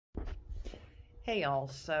Hey y'all,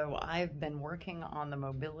 so I've been working on the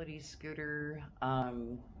mobility scooter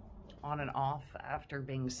on and off after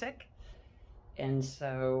being sick, and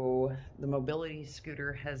so the mobility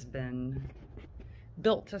scooter has been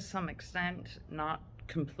built to some extent, not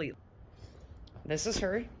completely. This is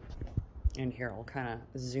her, and here I'll kind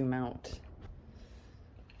of zoom out,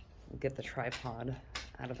 get the tripod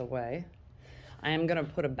out of the way. I am going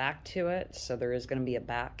to put a back to it, so there is going to be a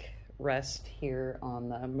back rest here on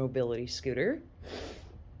the mobility scooter.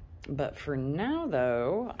 But for now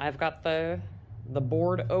though, I've got the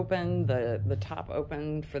board open, the top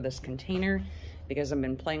open for this container because I've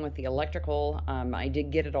been playing with the electrical. I did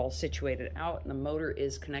get it all situated out and the motor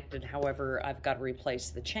is connected. However, I've got to replace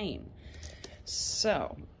the chain.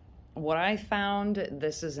 So what I found,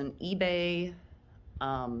 this is an eBay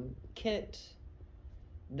kit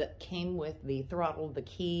that came with the throttle, the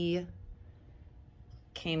key,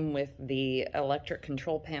 came with the electric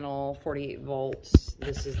control panel, 48 volts.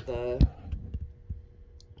 This is the,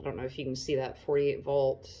 I don't know if you can see that, 48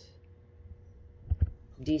 volt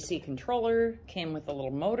DC controller. Came with a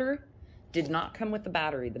little motor. Did not come with the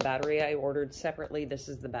battery. The battery I ordered separately. This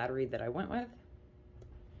is the battery that I went with.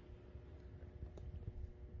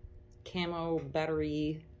 Camo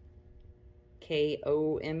battery,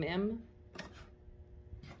 KOMM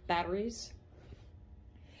batteries.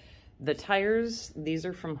 The tires, these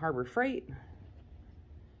are from Harbor Freight.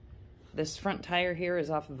 This front tire here is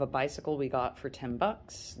off of a bicycle we got for 10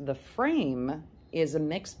 bucks. The frame is a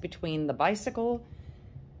mix between the bicycle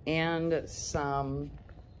and some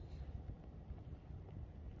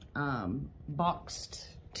boxed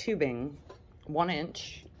tubing, 1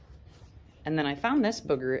 inch. And then I found this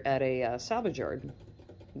booger at a salvage yard,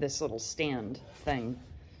 this little stand thing.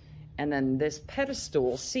 And then this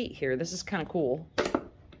pedestal seat here, this is kind of cool,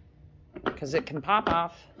 because it can pop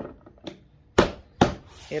off,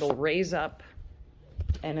 it'll raise up,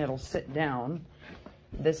 and it'll sit down.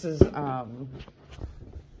 This is,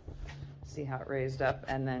 see how it raised up,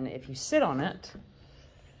 and then if you sit on it,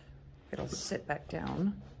 it'll sit back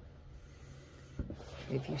down.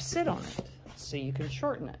 If you sit on it, so you can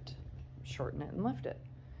shorten it and lift it.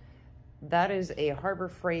 That is a Harbor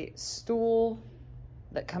Freight stool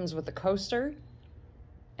that comes with a coaster,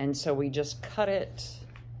 and so we just cut it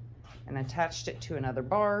and attached it to another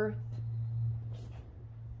bar.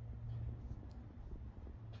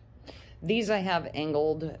 These I have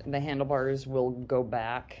angled. The handlebars will go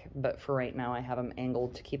back, but for right now I have them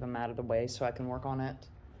angled to keep them out of the way so I can work on it.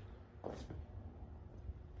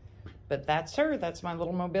 But that's her. That's my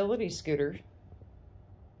little mobility scooter.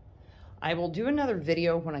 I will do another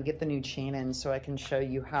video when I get the new chain in so I can show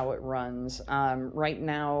you how it runs. Right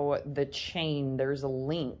now, the chain, there's a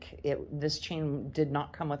link. This chain did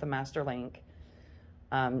not come with a master link.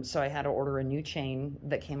 So I had to order a new chain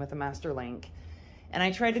that came with a master link. And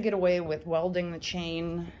I tried to get away with welding the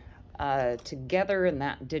chain together, and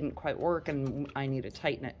that didn't quite work, and I need to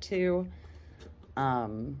tighten it too.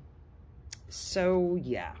 So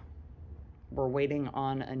yeah, we're waiting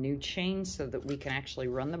on a new chain so that we can actually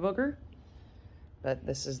run the booger. But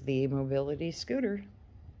this is the mobility scooter.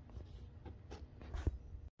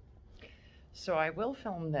 So I will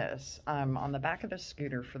film this on the back of the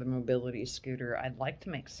scooter for the mobility scooter. I'd like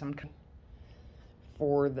to make some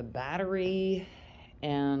for the battery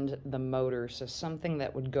and the motor, so something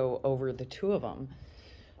that would go over the two of them.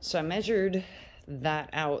 So I measured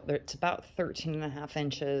that out. It's about 13.5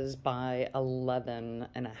 inches by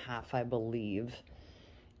 11.5, I believe.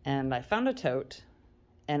 And I found a tote.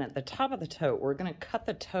 And at the top of the tote, we're going to cut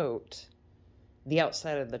the tote, the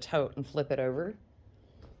outside of the tote, and flip it over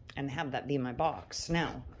and have that be my box.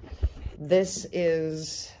 Now, this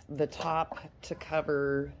is the top to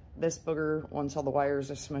cover this booger. Once all the wires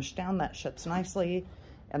are smushed down, that shuts nicely.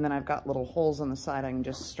 And then I've got little holes on the side. I can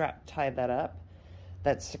just tie that up.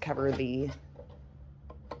 That's to cover the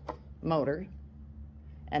motor.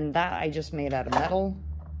 And that I just made out of metal.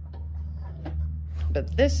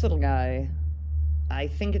 But this little guy, I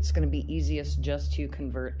think it's going to be easiest just to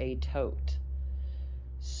convert a tote.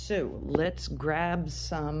 So let's grab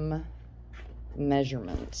some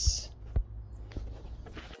measurements.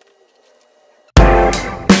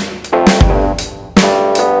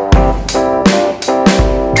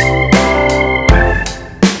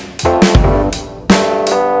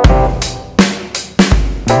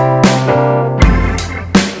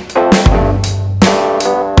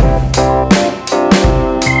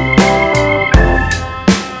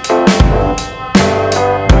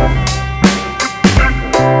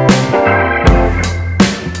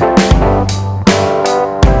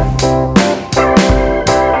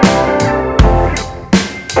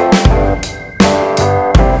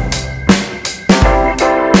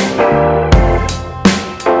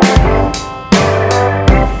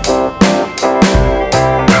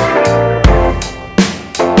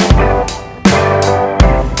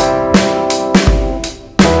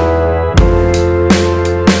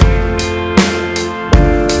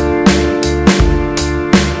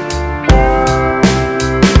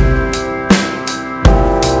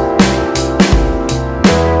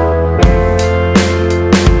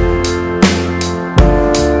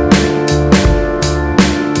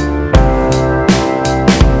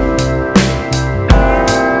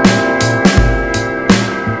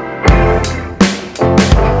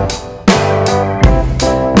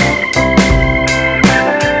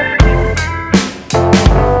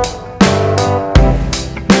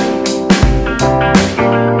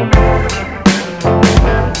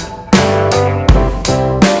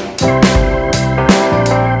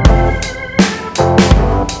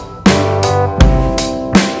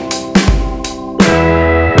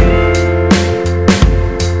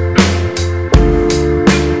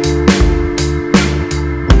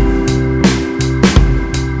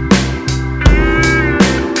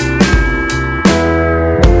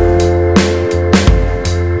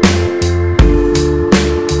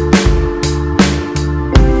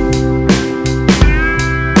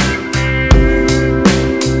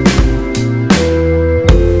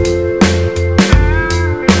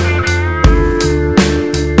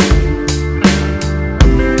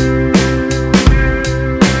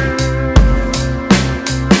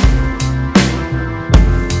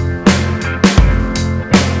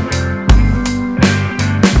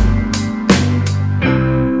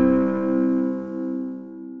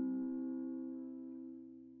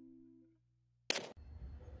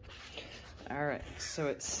 So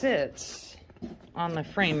it sits on the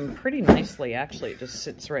frame pretty nicely, actually. It just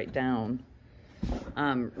sits right down.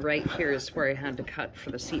 Right here is where I had to cut for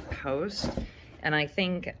the seat post. And I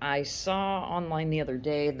think I saw online the other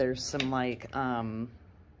day, there's some like, a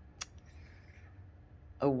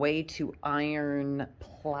way to iron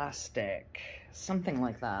plastic, something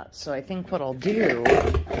like that. So I think what I'll do,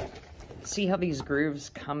 see how these grooves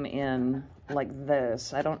come in like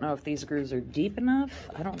this. I don't know if these grooves are deep enough.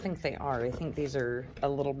 I don't think they are. I think these are a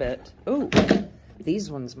little bit, ooh,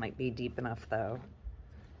 these ones might be deep enough though.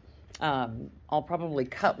 I'll probably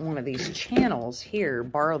cut one of these channels here,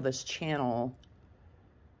 borrow this channel,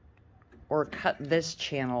 or cut this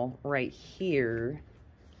channel right here,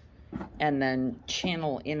 and then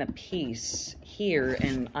channel in a piece here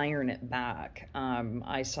and iron it back.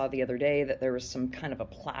 I saw the other day that there was some kind of a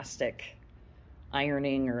plastic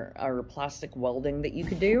ironing or plastic welding that you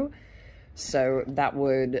could do. So that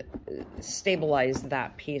would stabilize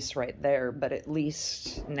that piece right there, but at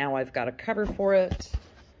least now I've got a cover for it.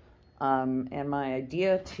 And my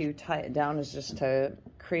idea to tie it down is just to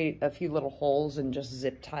create a few little holes and just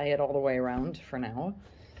zip tie it all the way around for now,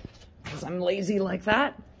 because I'm lazy like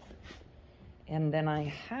that. And then I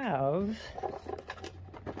have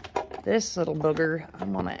this little booger I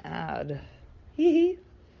want to add. Hee hee.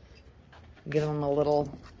 Give them a little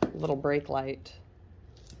brake light.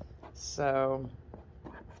 So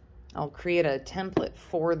I'll create a template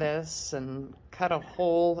for this and cut a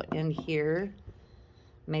hole in here.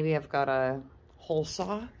 Maybe I've got a hole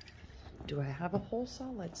saw. Do I have a hole saw?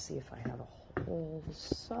 Let's see if I have a hole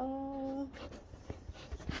saw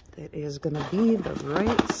that is going to be the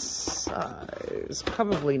right size.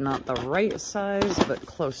 Probably not the right size, but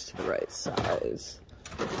close to the right size.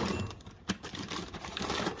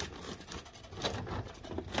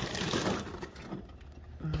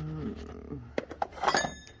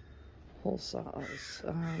 Hole saws.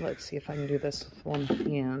 Let's see if I can do this with one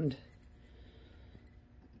hand.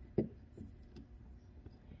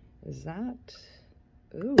 Is that?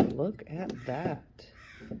 Ooh, look at that.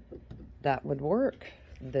 That would work.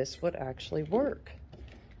 This would actually work.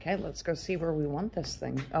 Okay, let's go see where we want this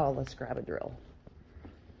thing. Oh, let's grab a drill.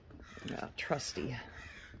 Yeah, trusty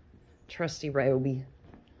Ryobi.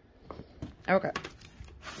 Okay.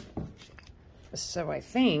 So I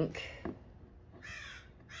think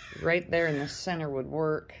right there in the center would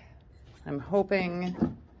work. I'm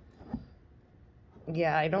hoping.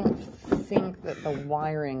 Yeah, I don't think that the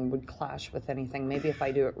wiring would clash with anything. Maybe if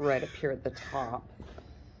I do it right up here at the top.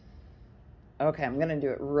 Okay, I'm gonna do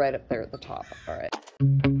it right up there at the top. All right.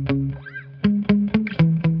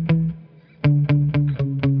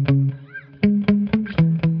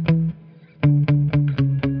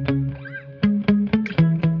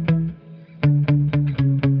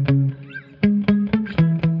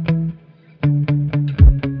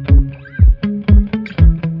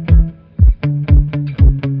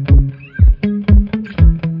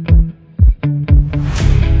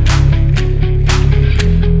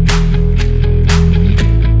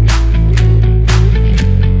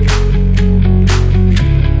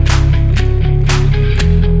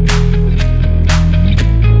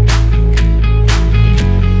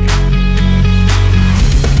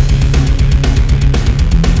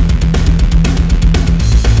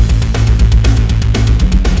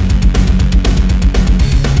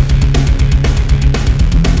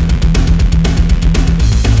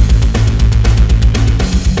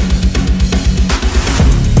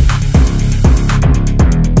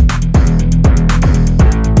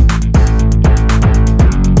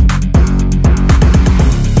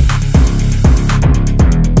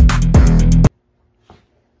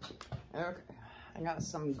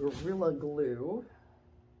 Some Gorilla Glue,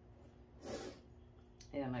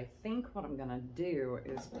 and I think what I'm gonna do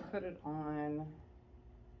is put it on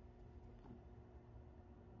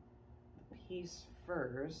a piece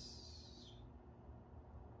first.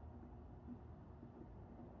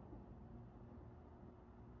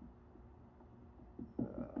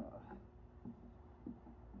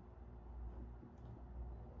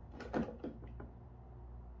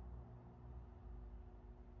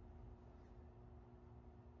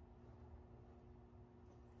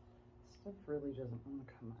 Stuff really doesn't want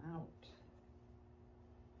to come out.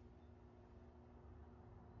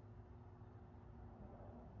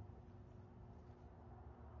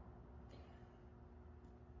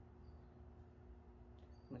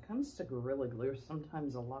 When it comes to Gorilla Glue,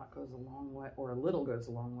 sometimes a lot goes a long way, or a little goes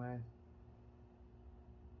a long way.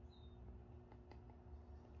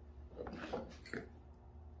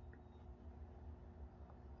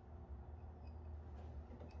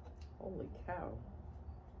 Holy cow.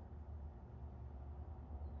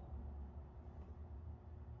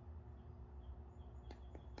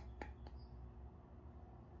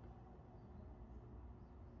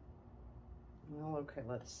 Okay,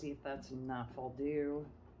 let's see if that's enough. I'll do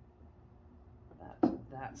that to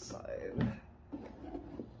that side.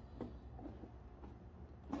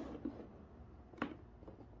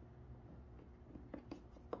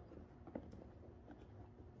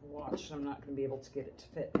 Watch, I'm not going to be able to get it to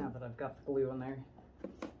fit now that I've got the glue in there.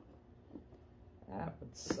 That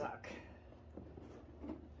would suck.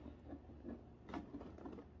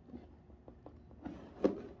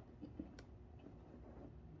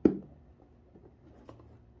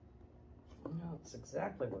 No, it's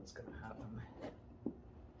exactly what's going to happen.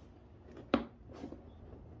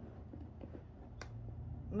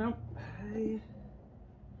 Nope, I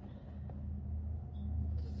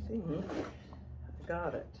think I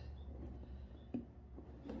got it.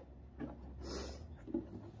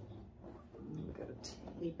 I've got to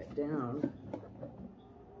tape it down.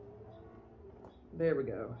 There we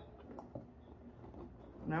go.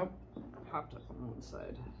 Nope, popped up on one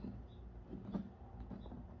side.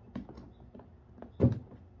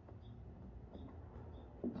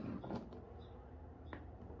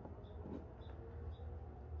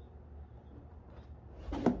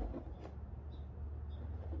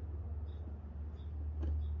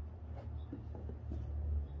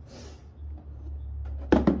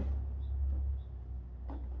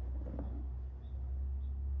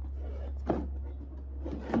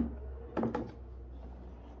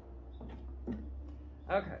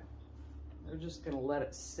 Okay, we're just gonna let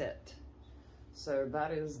it sit. So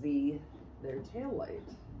that is their tail light.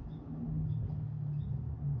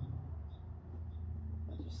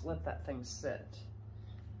 Just let that thing sit.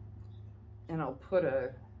 And I'll put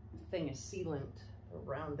a thing of sealant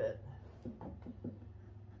around it.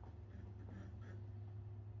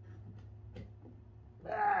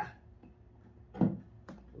 Ah!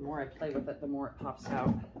 The more I play with it, the more it pops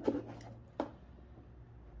out.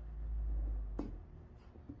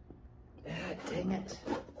 Dang it.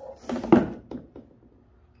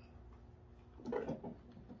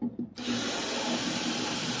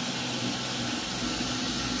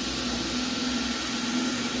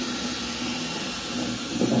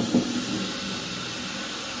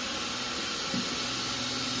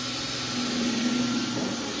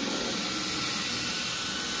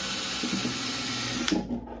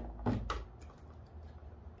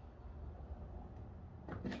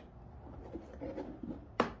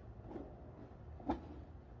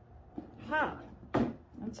 Ha!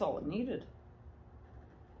 That's all it needed.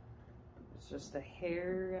 It's just a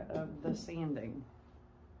hair of the sanding.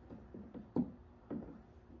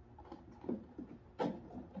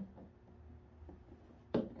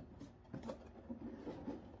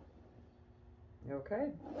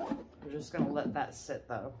 Okay, we're just gonna let that sit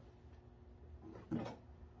though.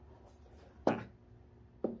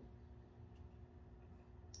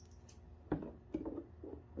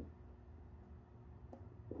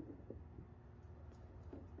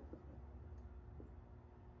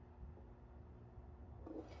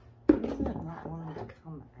 Not wanting to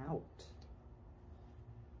come out.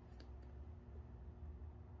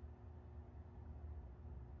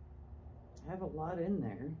 I have a lot in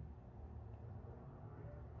there.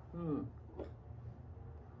 You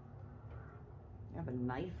have a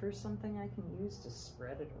knife or something I can use to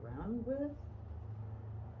spread it around with?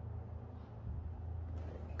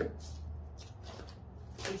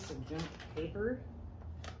 Piece of junk paper.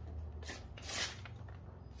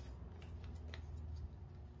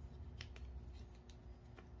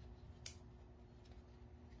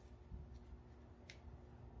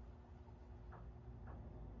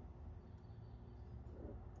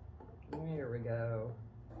 There we go.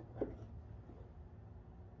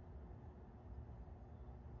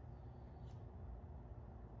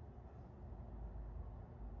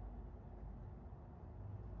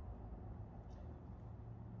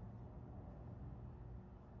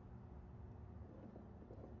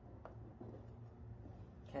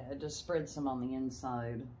 Okay, I just spread some on the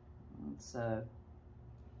inside. It's a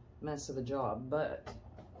mess of a job, but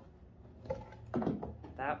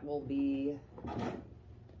that will be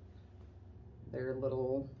their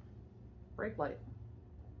little brake light.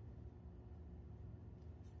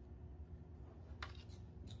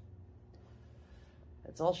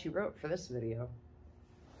 That's all she wrote for this video.